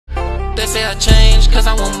They say I changed, cause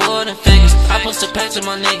I want more than figures. I posted packs to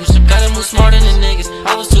my niggas, gotta move smarter than niggas.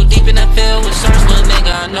 I was too deep in that field with search, little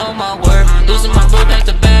nigga, I know my word. Losing my bro back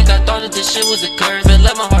to back, I thought that this shit was a curse, but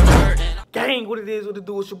let my heart hurt. Gang, what it is, what it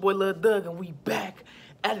do, it's your boy Lil Doug, and we back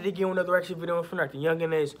at it again with another reaction video from like the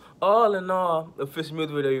Yungeen is all in all official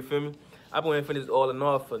music video, you feel me? I've been waiting for this all in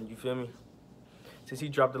all for you feel me? Since he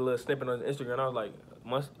dropped a little snippet on his Instagram, I was like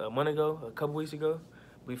a month ago, a couple weeks ago.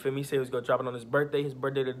 But you feel me? He said he was gonna drop it on his birthday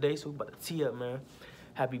today, so we about to tee up, man.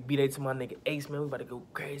 Happy B-Day to my nigga Ace, man. We about to go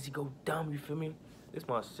crazy, go dumb, you feel me? This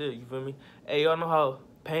my shit, you feel me? Hey, y'all know how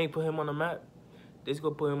Pain put him on the map? This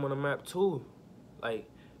gonna put him on the map too. Like,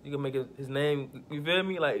 you gonna make his name, you feel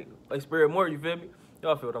me? Like Spirit More, you feel me?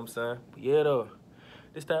 Y'all feel what I'm saying? But yeah, though.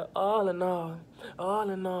 This that all in all.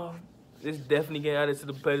 This definitely getting added to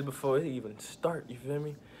the playlist before it even start, you feel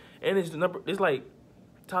me? And it's like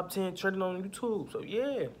top 10 trending on YouTube. So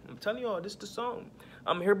yeah, I'm telling y'all, this is the song.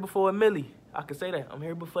 I'm here before a milli. I can say that. I'm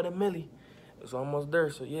here before the milli. It's almost there,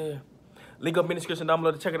 so yeah. Link up in the description down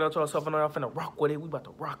below to check it out yourself. And I'm finna rock with it. We about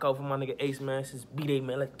to rock out for my nigga Ace, man. This is B-Day,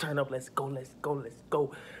 man. Let's turn up. Let's go.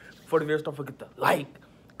 Before the video start, don't forget to like,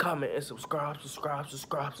 comment, and subscribe.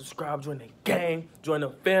 Join the gang. Join the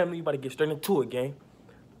family. About to get straight into it, gang.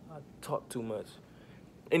 I talk too much.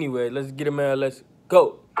 Anyway, let's get it, man. Let's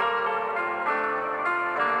go.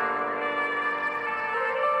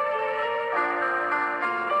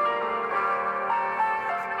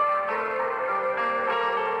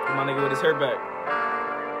 My nigga with his hair back.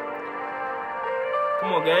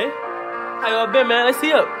 Come on, gang. How y'all been, man? Let's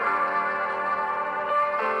see up.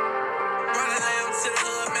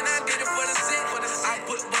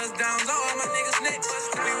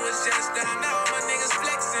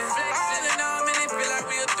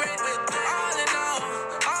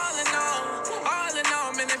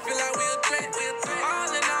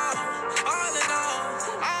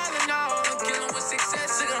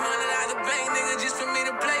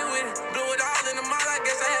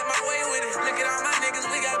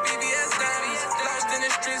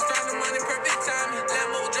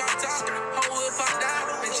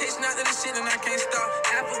 And I can't stop.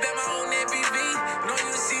 Alphabet my own ABV. Know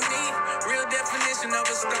you see me. Real definition of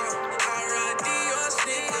a star. R.I.D. or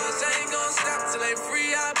sneakers. I ain't gonna stop till they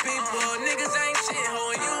free our people. Niggas ain't shit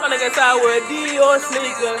holding you. My nigga I wear D or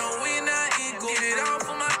sneakers. We not equal. Did it all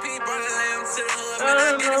for my people. Lamb to the hood. I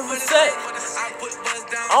don't know for sex.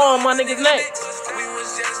 All my niggas neck. We was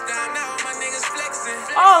just down now. My niggas flexing.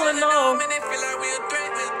 All in all. Man, they feel like we a threat.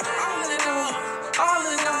 All in all.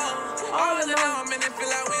 Man, they feel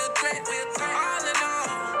like we a threat.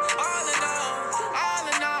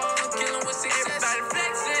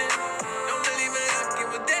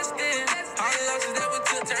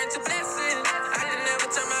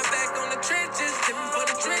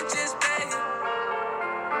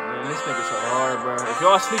 This nigga so hard, bro. If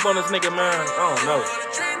y'all sleep on this nigga, man, I don't know.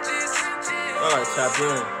 Y'all gotta tap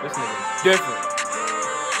in. This nigga different.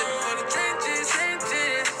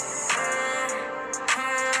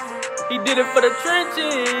 He did it for the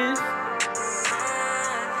trenches.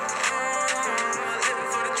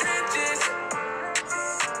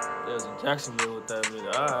 There's a Jacksonville with that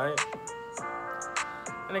nigga. Alright.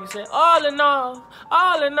 That nigga said, all in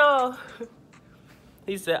all.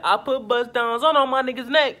 He said, I put bust downs on all my niggas'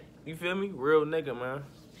 neck. You feel me? Real nigga, man.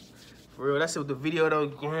 For real. That's it with the video, though,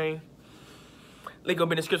 gang. Link up in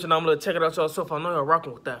the description down below. Check it out yourself. I know y'all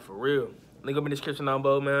rocking with that, for real. Link up in the description down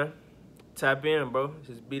below, man. Tap in, bro. This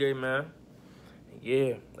is B-Day, man.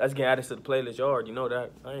 Yeah. Let's get added to the playlist. Y'all already know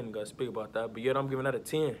that. I ain't gonna speak about that. But yeah, I'm giving that a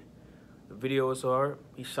 10. The video was so hard.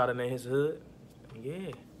 He shot it in his hood.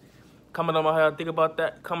 Yeah. Comment down below how y'all think about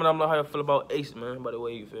that. Comment down below how y'all feel about Ace, man. By the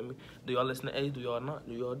way, you feel me? Do y'all listen to Ace? Do y'all not?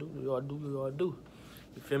 Do y'all do? Do y'all do? Do y'all do?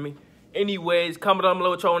 You feel me? Anyways, comment down below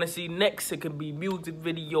what y'all want to see next. It could be music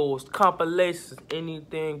videos, compilations,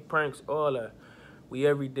 anything, pranks, all that. We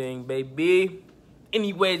everything, baby.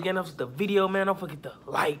 Anyways, getting off the video, man. Don't forget to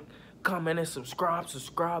like, comment, and subscribe.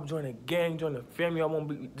 Join the gang, join the family. I won't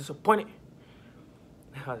be disappointed.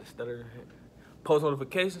 I just stuttered. Post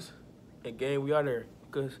notifications. And gang, we are there.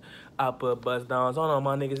 Cause I put bust downs on all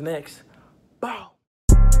my niggas next. Bow.